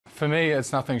For me,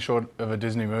 it's nothing short of a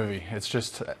Disney movie.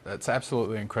 It's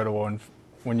absolutely incredible. And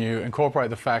when you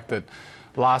incorporate the fact that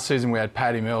last season we had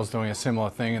Patty Mills doing a similar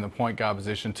thing in the point guard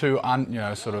position, sort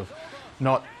of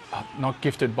not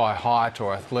gifted by height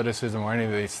or athleticism or any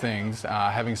of these things,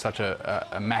 having such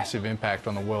a massive impact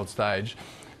on the world stage.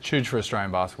 It's huge for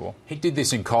Australian basketball. He did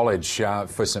this in college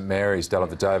for St Mary's,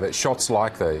 Dellavedova. Shots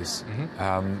like these.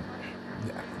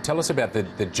 Tell us about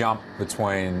the jump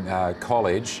between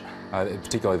college,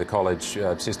 particularly the college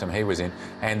system he was in,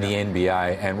 and the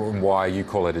NBA, and why you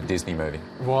call it a Disney movie.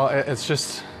 Well, it's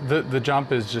just the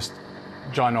jump is just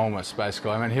ginormous,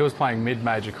 basically. I mean, he was playing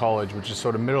mid-major college, which is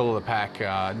sort of middle of the pack,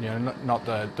 not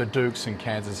the Dukes and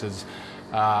Kansases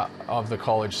of the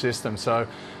college system. So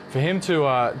for him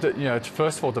to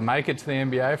first of all, to make it to the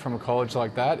NBA from a college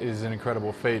like that is an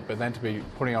incredible feat, but then to be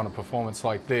putting on a performance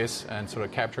like this and sort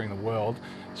of capturing the world,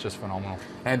 it's just phenomenal.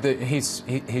 And his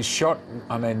shot,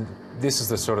 I mean, this is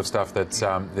the sort of stuff that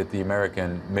the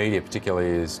American media particularly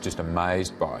is just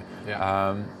amazed by.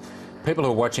 Yeah. People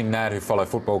who are watching that, who follow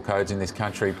football codes in this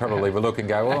country, probably will look and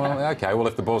go, well, okay, well,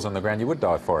 if the ball's on the ground, you would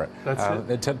dive for it.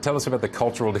 That's it. Tell us about the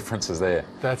cultural differences there.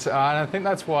 And I think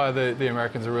that's why the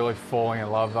Americans are really falling in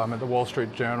love. I mean, the Wall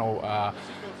Street Journal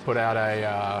put out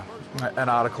an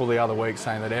article the other week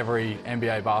saying that every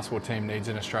NBA basketball team needs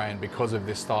an Australian because of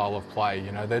this style of play.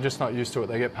 You know, they're just not used to it.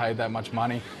 They get paid that much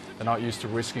money. They're not used to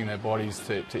risking their bodies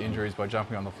to injuries by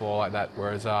jumping on the floor like that.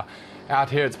 Whereas out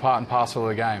here, it's part and parcel of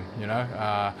the game.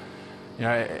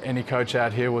 Any coach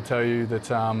out here will tell you that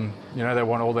they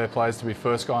want all their players to be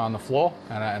first guy on the floor,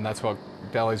 and that's what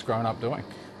Delly's grown up doing.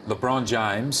 LeBron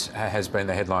James has been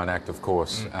the headline act, of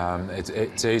course.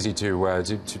 It's easy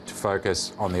to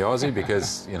focus on the Aussie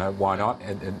because why not?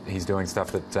 And he's doing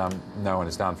stuff that no one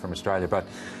has done from Australia. But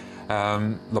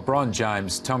LeBron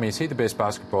James, tell me, is he the best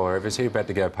basketballer ever? Is he about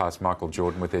to go past Michael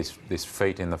Jordan with this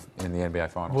feat in the NBA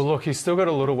Finals? Well, look, he's still got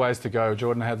a little ways to go.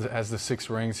 Jordan has the 6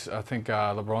 rings. I think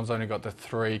LeBron's only got the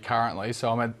 3 currently.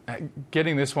 So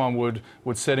getting this one would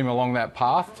set him along that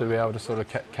path to be able to sort of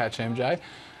catch MJ.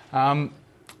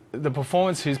 The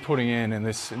performance he's putting in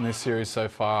this series so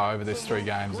far over these 3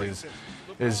 games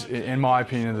is in my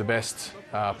opinion, the best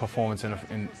performance in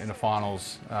a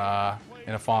finals.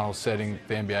 In a finals setting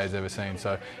the NBA has ever seen.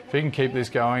 So if he can keep this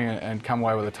going and come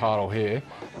away with a title here,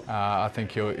 I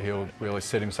think he'll really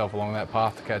set himself along that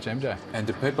path to catch MJ. And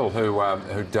to people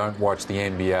who don't watch the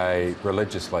NBA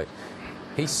religiously,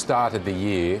 he started the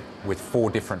year with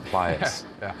 4 different players.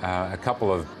 A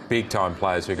couple of big-time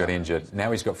players who got injured.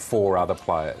 Now he's got 4 other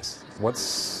players.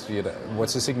 What's the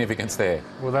significance there?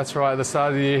 Well, that's right. At the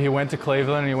start of the year, he went to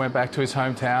Cleveland and he went back to his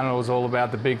hometown, and it was all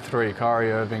about the big 3,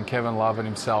 Kyrie Irving, Kevin Love and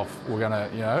himself were going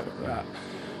to,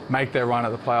 make their run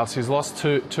at the playoffs. He's lost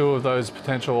two of those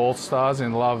potential all-stars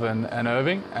in Love and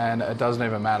Irving, and it doesn't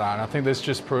even matter. And I think this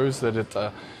just proves that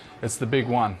it's the big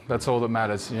one. That's all that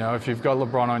matters. If you've got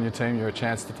LeBron on your team, you're a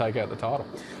chance to take out the title.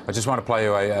 I just want to play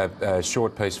you a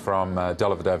short piece from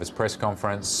Dellavedova's press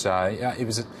conference.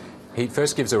 He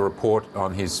first gives a report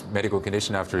on his medical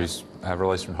condition after he's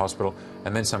released from hospital,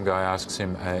 and then some guy asks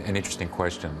him an interesting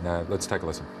question. Let's take a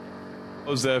listen. I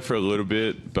was there for a little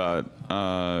bit, but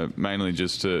mainly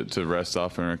just to rest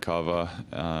up and recover.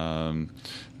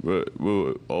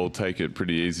 We'll all take it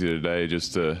pretty easy today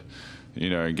just to,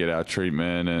 get our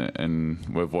treatment, and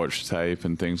we've watched tape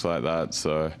and things like that.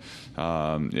 So,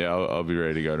 I'll be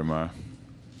ready to go tomorrow.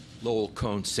 Lowell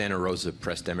Cone, Santa Rosa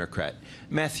Press Democrat.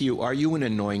 Matthew, are you an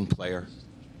annoying player?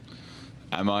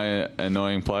 Am I an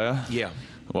annoying player? Yeah.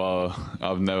 Well,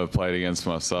 I've never played against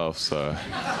myself, so...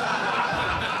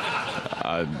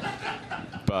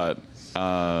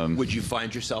 Would you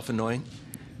find yourself annoying?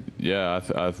 Yeah,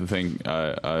 I think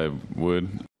I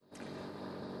would.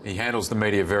 He handles the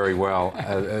media very well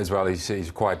as well.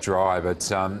 He's quite dry. But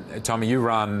Tommy, you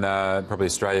run probably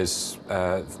Australia's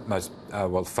most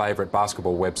favourite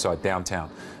basketball website, Downtown.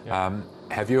 Yeah.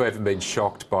 Have you ever been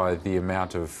shocked by the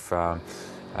amount of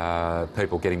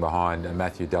people getting behind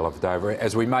Matthew Dellavedova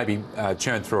as we maybe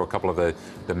churn through a couple of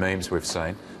the memes we've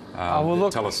seen?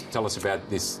 Tell us about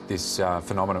this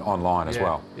phenomenon online as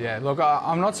well. Yeah, look,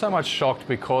 I'm not so much shocked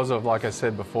because of, like I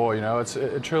said before,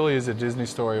 it truly is a Disney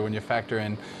story when you factor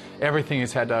in everything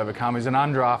he's had to overcome. He's an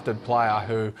undrafted player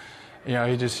who,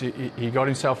 he got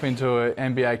himself into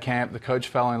an NBA camp. The coach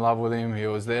fell in love with him. He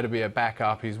was there to be a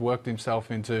backup. He's worked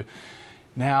himself into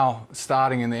now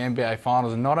starting in the NBA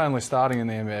Finals, and not only starting in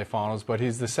the NBA Finals, but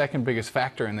he's the second biggest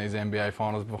factor in these NBA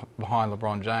Finals behind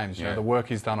LeBron James. The work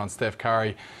he's done on Steph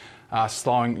Curry,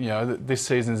 slowing, this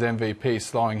season's MVP,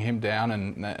 slowing him down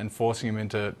and forcing him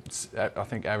into, I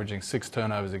think, averaging 6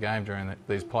 turnovers a game during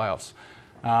these playoffs.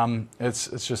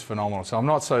 It's just phenomenal. So I'm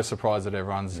not so surprised that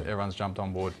everyone's jumped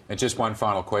on board. And just one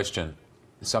final question.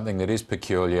 Something that is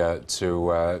peculiar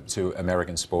to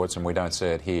American sports, and we don't see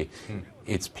it here.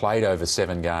 It's played over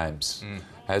 7 games.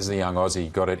 Has the young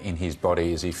Aussie got it in his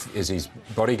body? Is his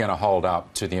body going to hold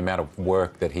up to the amount of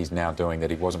work that he's now doing that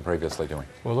he wasn't previously doing?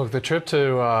 Well, look, the trip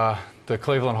to the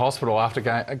Cleveland Hospital after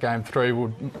game 3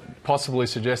 would possibly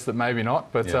suggest that maybe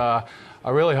not, but I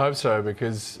really hope so,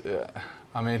 because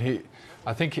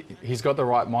I think he's got the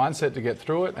right mindset to get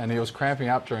through it, and he was cramping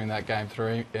up during that game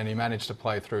 3, and he managed to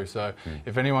play through. So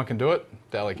if anyone can do it,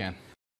 Della can.